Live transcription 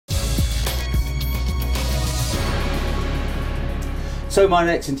So my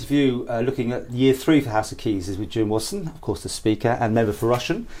next interview, looking at year 3 for House of Keys, is with Juan Watterson, of course the Speaker and member for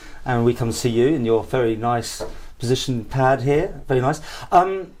Rushen, and we come to see you in your very nice position pad here, very nice.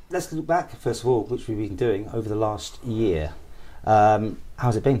 Let's look back first of all, which we've been doing over the last year.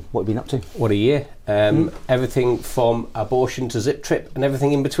 How's it been? What have you been up to? What a year. Everything from abortion to zip trip and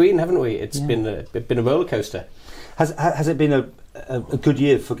everything in between, haven't we? It's been a roller coaster. Has it been a good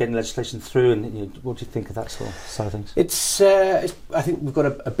year for getting legislation through, and what do you think of that sort of side of things? I think we've got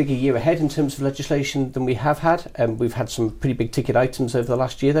a bigger year ahead in terms of legislation than we have had. We've had some pretty big ticket items over the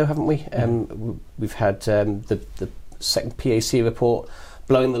last year though, haven't we? We've had the second PAC report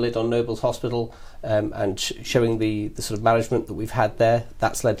blowing the lid on Nobles Hospital and showing the sort of management that we've had there.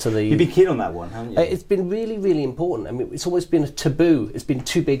 That's led to the... You've been keen on that one, haven't you? It's been really, really important. I mean, it's always been a taboo. It's been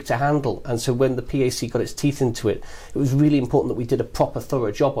too big to handle. And so when the PAC got its teeth into it, it was really important that we did a proper,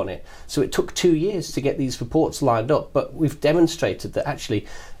 thorough job on it. So it took 2 years to get these reports lined up, but we've demonstrated that actually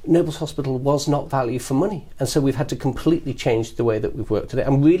Nobles Hospital was not value for money. And so we've had to completely change the way that we've worked at it.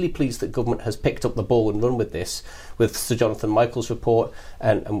 I'm really pleased that government has picked up the ball and run with this, with Sir Jonathan Michael's report,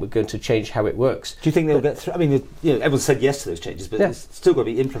 and we're going to change how it works. Do you think they'll get through? I mean, everyone said yes to those changes, but it's still got to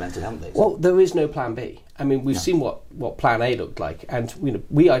be implemented, haven't they? Well, there is no plan B. I mean, we've seen what plan A looked like, and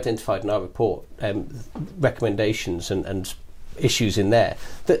we identified in our report recommendations and issues in there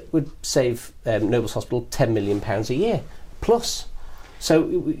that would save Nobles Hospital £10 million a year plus. So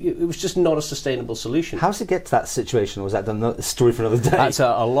it was just not a sustainable solution. How does it get to that situation, or was that a story for another day? That's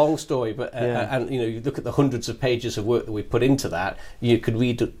a long story, but and you look at the hundreds of pages of work that we put into that. You could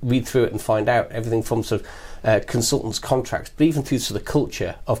read through it and find out everything from sort of consultants' contracts, but even through to the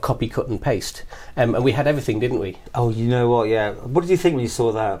culture of copy, cut, and paste. And we had everything, didn't we? Oh, you know what? Yeah. What did you think when you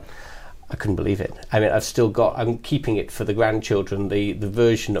saw that? I couldn't believe it. I mean, I'm keeping it for the grandchildren, the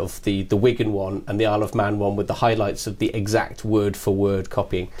version of the Wigan one and the Isle of Man one with the highlights of the exact word for word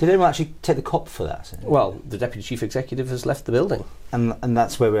copying. Did anyone actually take the cop for that? Well, the Deputy Chief Executive has left the building. And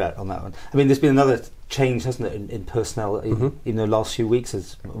that's where we're at on that one. I mean, there's been another change, hasn't it, in personnel in the last few weeks.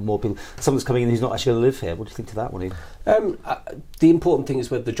 There's more people. Someone's coming in who's not actually going to live here. What do you think to that one, Ian? The important thing is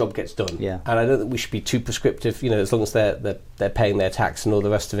whether the job gets done. Yeah. And I don't think we should be too prescriptive. As long as they're paying their tax and all the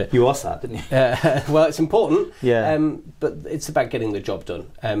rest of it. You asked that, didn't you? Well, it's important. Yeah. But it's about getting the job done.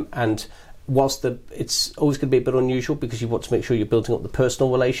 And whilst it's always going to be a bit unusual because you want to make sure you're building up the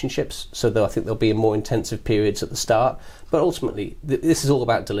personal relationships, so I think there'll be more intensive periods at the start, but ultimately this is all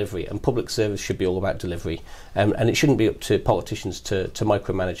about delivery, and public service should be all about delivery, and it shouldn't be up to politicians to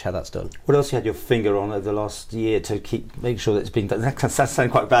micromanage how that's done. What else you had your finger on over the last year to make sure that it's being done? That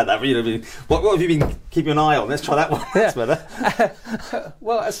sounds quite bad, that, but what have you been keeping an eye on? Let's try that one. That's better.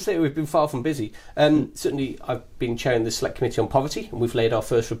 Well, as I say, we've been far from busy. Certainly I've been chairing the Select Committee on Poverty, and we've laid our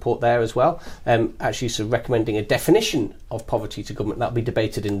first report there as well. Actually sort of recommending a definition of poverty to government. That'll be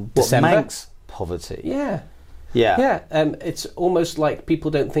debated in December. What makes poverty? Yeah. It's almost like people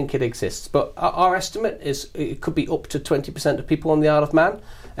don't think it exists, but our estimate is it could be up to 20% of people on the Isle of Man,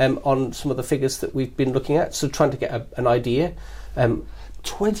 on some of the figures that we've been looking at, so trying to get an idea.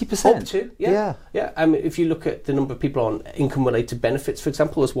 20%? Up to, yeah. If you look at the number of people on income-related benefits, for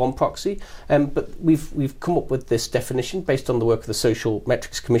example, as one proxy, but we've come up with this definition based on the work of the Social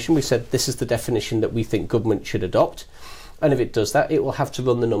Metrics Commission. We said this is the definition that we think government should adopt, and if it does that, it will have to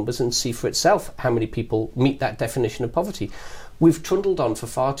run the numbers and see for itself how many people meet that definition of poverty. We've trundled on for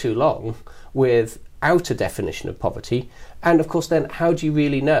far too long without a definition of poverty, and of course then how do you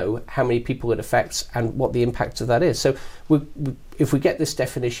really know how many people it affects and what the impact of that is? So if we get this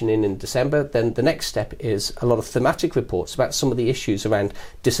definition in December, then the next step is a lot of thematic reports about some of the issues around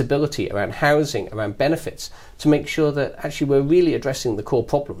disability, around housing, around benefits, to make sure that actually we're really addressing the core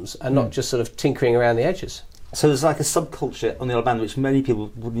problems and not just sort of tinkering around the edges. So there's like a subculture on the Isle of Man which many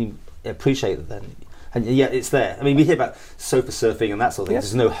people wouldn't even appreciate then. And yet it's there. I mean, we hear about sofa surfing and that sort of thing. Yes.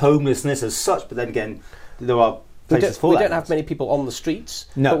 There's no homelessness as such, but then again, there are places for that. We don't have many people on the streets,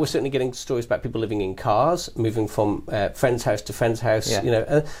 but we're certainly getting stories about people living in cars, moving from friend's house to friend's house,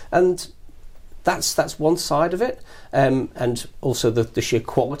 and that's one side of it, and also the sheer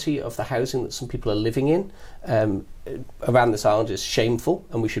quality of the housing that some people are living in around this island is shameful,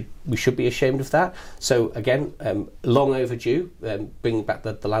 and we should be ashamed of that. So again, long overdue, bringing back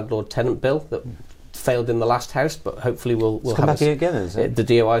the landlord tenant bill that failed in the last house, but hopefully we'll come back again, is it? The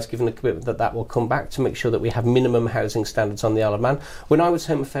DOI has given a commitment that will come back to make sure that we have minimum housing standards on the Isle of Man. When I was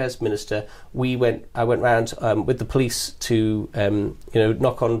Home Affairs Minister, I went round with the police to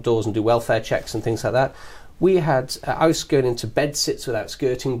knock on doors and do welfare checks and things like that. I was going into bed sits without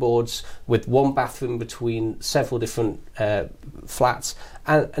skirting boards, with one bathroom between several different flats,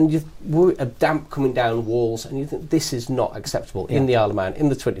 and you worry of damp coming down walls, and you think this is not acceptable in the Isle of Man in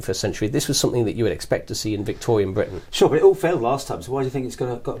the 21st century. This was something that you would expect to see in Victorian Britain. Sure, but it all failed last time, so why do you think it's got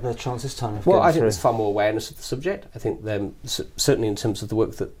a better chance this time? Well, I think there's far more awareness of the subject. I think certainly in terms of the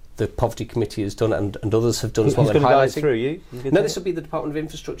work that the Poverty Committee has done and others have done as well. Who's going to guide through you? No, this will be the Department of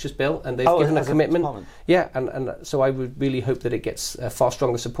Infrastructure's bill, and they've given a commitment. Yeah, and so I would really hope that it gets far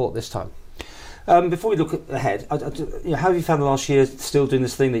stronger support this time. Before we look ahead, how have you found the last year still doing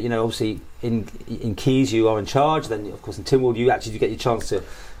this thing that, obviously in Keys you are in charge, then of course in Tynwald you actually do get your chance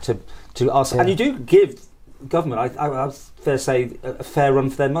to ask, and you do give government, I would fair say, a fair run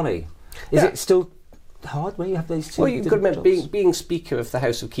for their money. Is it still hard when you have these two? Well, you've got to remember, being Speaker of the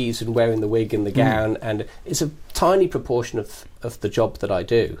House of Keys and wearing the wig and the gown, and it's a tiny proportion of the job that I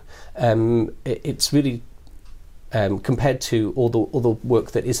do. It's really compared to all the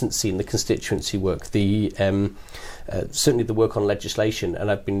work that isn't seen, the constituency work, certainly the work on legislation,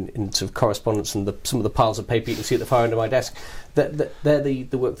 and I've been in sort of correspondence and some of the piles of paper you can see at the far end of my desk, they're the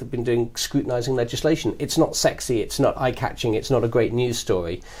work that I've been doing scrutinising legislation. It's not sexy, it's not eye-catching, it's not a great news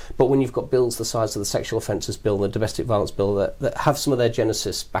story, but when you've got bills the size of the Sexual Offences Bill and the Domestic Violence Bill that have some of their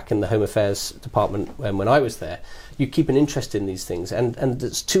genesis back in the Home Affairs Department when I was there, you keep an interest in these things, and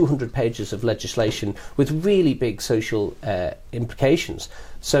it's 200 pages of legislation with really big social implications.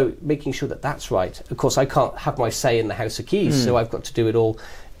 So making sure that that's right. Of course, I can't have my say in the House of Keys, so I've got to do it all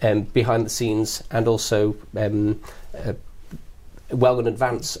behind the scenes and also well in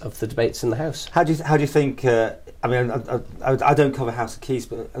advance of the debates in the House. How do you think? I mean, I don't cover House of Keys,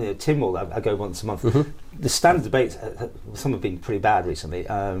 but Tynwald I go once a month. The standard debates, some have been pretty bad recently.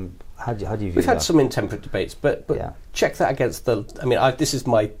 How do you view We've had some intemperate debates, but check that against the... I mean, this is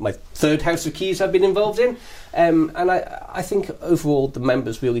my third House of Keys I've been involved in, and I think overall the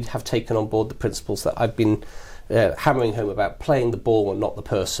members really have taken on board the principles that I've been hammering home about, playing the ball and not the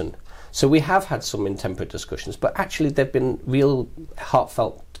person. So we have had some intemperate discussions, but actually there have been real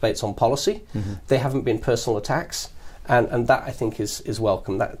heartfelt debates on policy. They haven't been personal attacks. And that, I think, is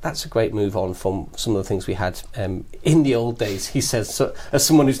welcome. That's a great move on from some of the things we had in the old days, he says, so, as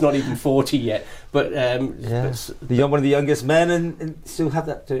someone who's not even 40 yet. But one of the youngest men, and still have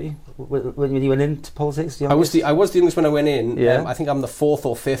that, do you? When you went into politics, I was the youngest when I went in. Yeah. I think I'm the fourth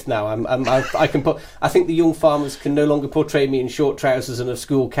or fifth now. I think the young farmers can no longer portray me in short trousers and a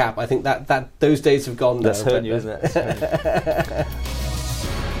school cap. I think that those days have gone now. That's hurting you, isn't it?